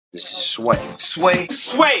This is Sway. Sway.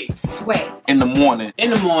 Sway. Sway. In the morning. In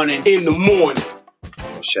the morning. In the morning.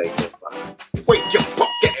 Shake that fire. Wake your fuck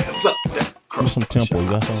ass up. What's some tempo? You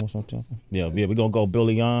got something with some tempo? Yeah, we're gonna go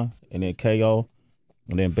Abillyon and then KO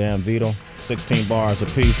and then Bam Vito. 16 bars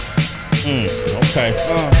apiece. Okay.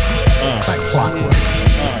 Like Clockwork.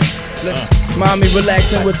 Mommy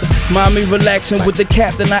relaxing with the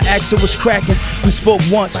captain. I asked her what's cracking. We spoke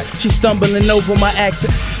once. She stumbling over my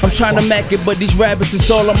accent. I'm trying to mac it, but these rabbits is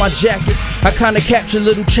all on my jacket. I kinda capture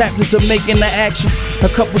little chapters of making the action. A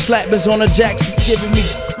couple slappers on a Jackson giving me.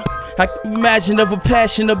 I imagine of a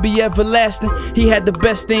passion to be everlasting. He had the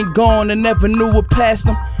best thing going and never knew what passed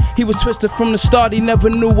him. He was twisted from the start, he never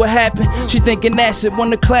knew what happened. She thinking that's it,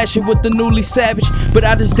 wanna clash it with the newly savage. But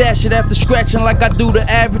I just dash it after scratching like I do the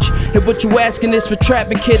average. If what you asking is for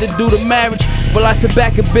trapping, kid, to do the marriage. Well, I sit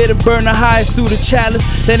back a bit and burn the highest through the chalice.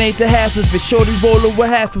 That ain't the half of it, shorty rollin' with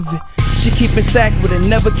half of it. She keep it stacked with it,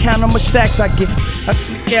 never count how much stacks I get. I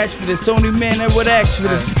cash for this, only man that would ask for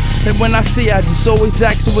this. And when I see, I just always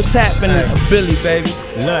ask her what's happening. Billy, baby.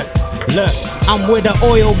 Look, I'm with an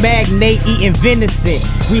oil magnate eating venison.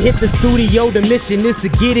 We hit the studio, the mission is to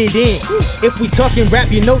get it in. If we talking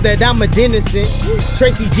rap, you know that I'm a denizen.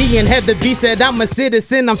 Tracy G and Heather B said I'm a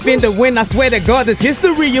citizen. I'm finna win, I swear to God, there's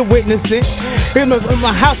history you're witnessing. In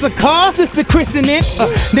my house of cars, it's the christening.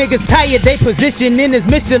 Niggas tired, they positioning as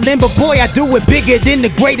Michelin. But boy, I do it bigger than the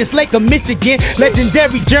greatest lake of Michigan.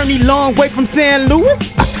 Legendary journey, long way from St. Louis.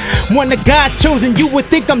 One of God's chosen, you would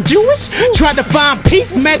think I'm Jewish. Try to find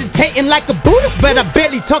peace, meditating like a Buddhist. But I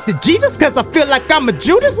barely talk to Jesus, cause I feel like I'm a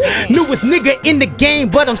Judas. Newest nigga in the game,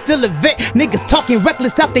 but I'm still a vet. Niggas talking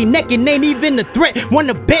reckless out they neck and ain't even a threat.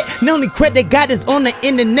 Wanna bet, the only credit they got is on the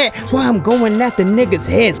internet. That's why I'm going after niggas'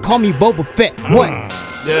 heads, call me Boba Fett. What?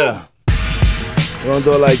 Yeah. We're gonna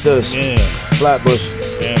do it like this. Yeah. Flatbush.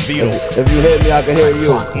 Bam Vito. If you hear me, I can hear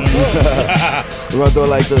you. We're gonna do it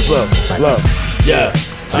like this. Look. Yeah.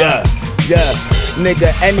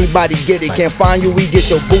 Nigga, anybody get it. Can't find you, we get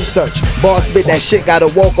your boot touch. Boss spit that shit, gotta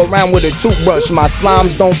walk around with a toothbrush. My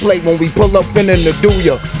slimes don't play when we pull up in the do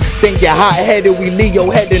ya. Think you're hot-headed, we leave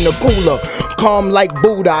your head in the cooler. Calm like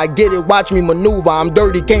Buddha, I get it, watch me maneuver. I'm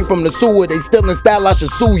dirty, came from the sewer, they still in style, I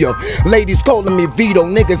should sue ya. Ladies calling me Vito,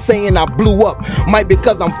 niggas saying I blew up. Might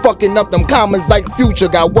because I'm fucking up them comments like Future.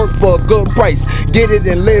 Got work for a good price, get it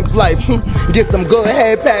and live life. Get some good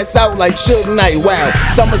head, pass out like Suge Knight. Wow,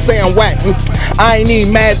 some are saying whack, I ain't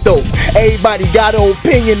even mad though. Everybody got an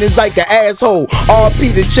opinion, it's like an asshole.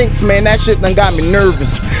 RP the chinks, man, that shit done got me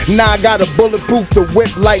nervous. Now I got a bulletproof to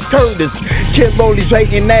whip like Curtis. Kid roll these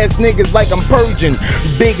hating ass niggas like I'm purging.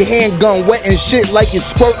 Big handgun wetting shit like it's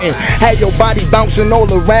squirting. Had your body bouncing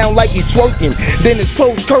all around like you twerking. Then it's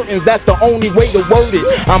closed curtains, that's the only way to word it.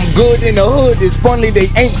 I'm good in the hood, it's friendly, they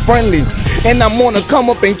ain't friendly. And I'm on a come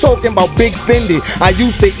up, ain't talking about Big Fendi. I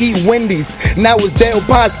used to eat Wendy's, now it's Del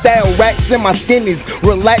Pie style, racks in my skinnies.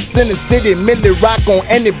 Relax in the city, Millie rock on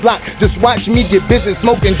any block. Just watch me get busy,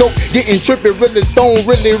 smoking dope, getting trippy, really stone,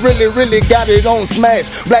 really got it on smash.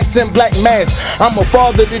 Black 10, black mask. I'm a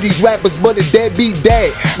father to these rappers, but a deadbeat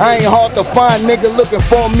dad. I ain't hard to find, nigga looking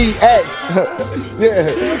for me ass. Yeah,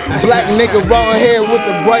 black nigga wrong hair with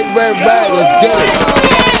the bright red bag. Let's get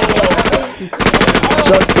it.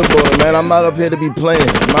 Trust the boy, man. I'm not up here to be playing.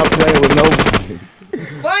 I'm not playing with nobody.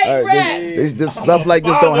 This stuff like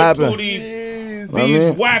this don't happen.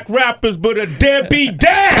 These whack rappers, but a deadbeat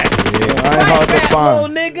dad. Yeah, I ain't hard to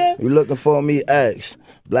find. Nigga. You looking for me? Ask.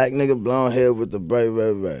 Black nigga, blonde hair with the bright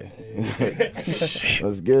red ray.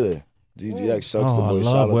 Let's get it. GGX sucks the boy. I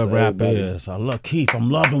love where rap is. I love Keith. I'm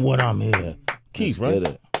loving what I'm here. Keith, right? Get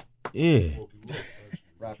it. Yeah.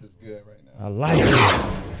 Rap is good right now. I like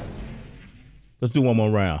this. Let's do one more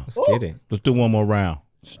round. Let's get it. Let's do one more round.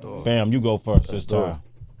 Bam, you go first this time.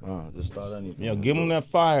 Just start anything. Yeah, give him that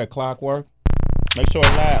fire, Clockwork. Make sure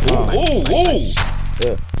it lasts. Ooh.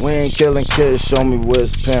 Yeah, we ain't killing kids, show me where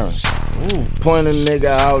his parents. Point a nigga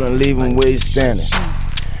out and leave him where he's standing.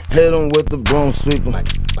 Hit him with the broom, sweep him.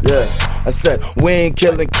 Yeah, I said, we ain't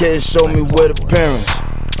killing kids, show me where the parents.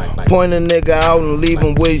 Point a nigga out and leave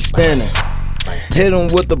him where he's standing. Hit him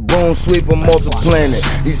with the broom, sweep him off the planet.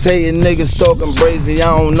 These hating niggas talking brazy,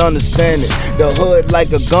 I don't understand it. The hood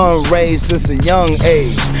like a gun raised since a young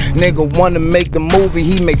age. Nigga wanna make the movie,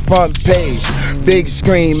 he make front page. Big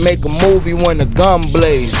screen, make a movie when the gun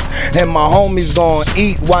blaze. And my homies gon'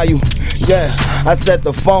 eat while you, yeah. I set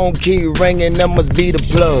the phone key ringing, that must be the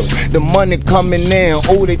plug. The money coming in,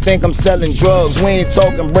 oh they think I'm selling drugs. We ain't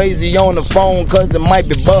talking brazy on the phone cause it might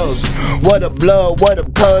be bugs. What up blood, what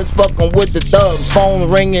up cuz, fucking with the thugs. Phone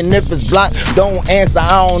ringing, if it's blocked, don't answer,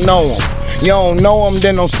 I don't know him. You don't know him,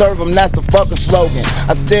 then don't serve him, that's the fucking slogan.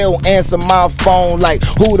 I still answer my phone like,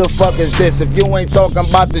 who the fuck is this? If you ain't talking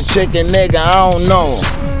about the chicken, nigga, I don't know him.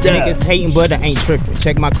 Yeah. Niggas hating, but I ain't tripping.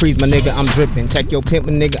 Check my crease, my nigga, I'm dripping. Check your pimp,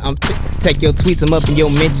 my nigga, I'm check your tweets, I'm up in your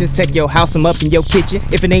mentions. Check your house, I'm up in your kitchen.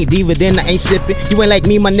 If it ain't diva, then I ain't sipping. You ain't like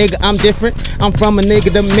me, my nigga, I'm different. I'm from a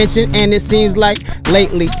nigga dimension, and it seems like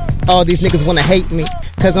lately all these niggas wanna hate me.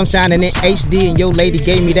 Cause I'm shining in HD and your lady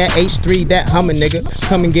gave me that H3, that hummer nigga.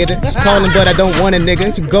 Come and get her. She calling but I don't want a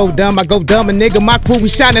nigga. She go dumb, I go dumb a nigga. My crew, we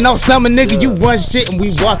shining all summer nigga. You run shit and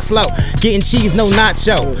we walk slow. Getting cheese, no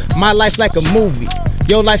nacho. My life like a movie.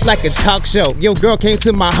 Your life like a talk show. Your girl came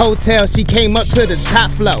to my hotel, she came up to the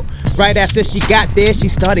top floor. Right after she got there, she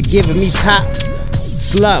started giving me top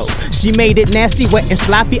slow. She made it nasty, wet and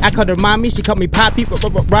sloppy. I called her mommy, she called me Poppy.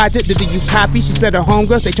 Roger, did you copy? She said her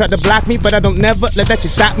homegirls, they tried to block me, but I don't never let that shit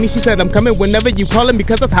stop me. She said I'm coming whenever you callin'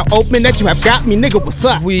 because that's how open that you have got me. Nigga, what's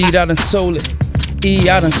up? Weed, I done sold it. E,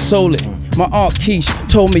 I done sold it. My Aunt Keish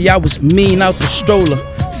told me I was mean out the stroller.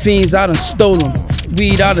 Fiends, I done stole them.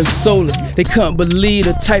 Weed, I done sold it. They couldn't believe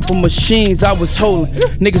the type of machines I was holding.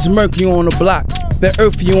 Niggas murk you on the block, then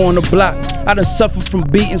earth you on the block. I done suffered from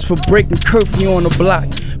beatings for breaking curfew on the block.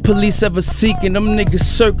 Police ever seeking, them niggas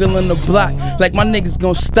circling the block. Like my niggas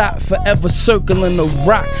gon' stop forever circling the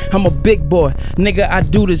rock. I'm a big boy, nigga, I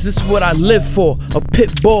do this is what I live for. A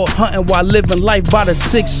pit bull hunting while living life by the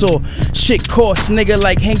 6-saw. Shit cost, nigga,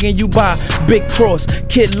 like hanging you by big cross.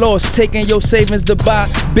 Kid lost, taking your savings to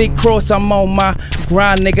buy big cross. I'm on my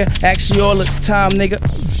grind, nigga, ask you all the time, nigga.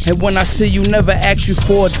 And when I see you, never ask you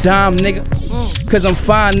for a dime, nigga. Cause I'm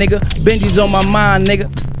fine, nigga, Benji's on my mind, nigga.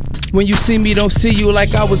 When you see me, don't see you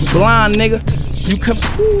like I was blind, nigga. You come.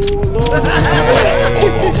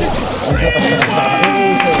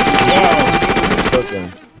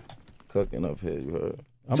 Cooking up here, you heard.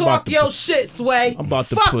 Talk your shit, Sway. I'm about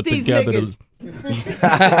to Fuck put these together niggas.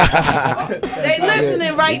 They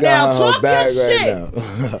listening right now. Talk your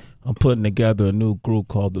shit. I'm putting together a new group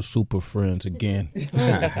called the Super Friends again.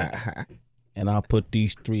 And I'll put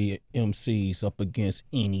these 3 MCs up against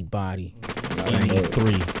anybody. Any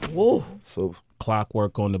 3. Woo. So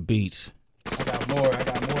Clockwork on the beats. I got more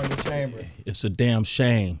in the chamber. It's a damn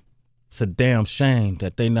shame. It's a damn shame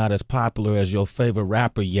that they not as popular as your favorite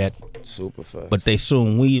rapper yet. super fast. But they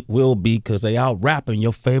soon will be because they out rapping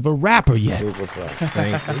your favorite rapper yet. Super fast.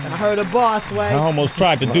 Thank you. I heard a boss, way. I almost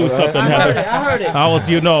tried to do something. I heard it. I was,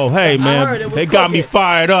 you know, hey man, they got me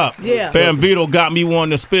fired up. Yeah. Bam Vito got me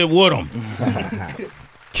wanting to spit with him.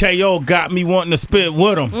 KO got me wanting to spit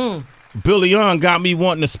with him. Abillyon got me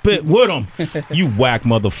wanting to spit with him. You whack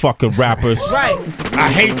motherfucking rappers. Right.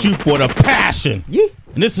 I hate you for the passion. Yeah.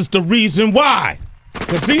 And this is the reason why.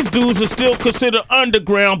 Because these dudes are still considered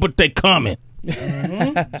underground, but they coming.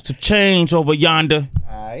 It's a change over yonder.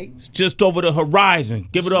 Alright. It's just over the horizon.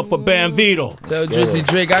 Give it up for Bam Vito. Tell Drizzy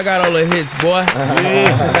Drake I got all the hits, boy.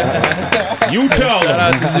 Yeah. You tell Shout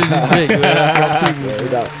out to him. Drizzy Drake,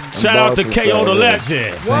 man. Shout out to KO the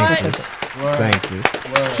Legend. What? Thank you.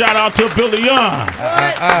 Shout out to Abillyon.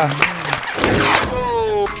 What?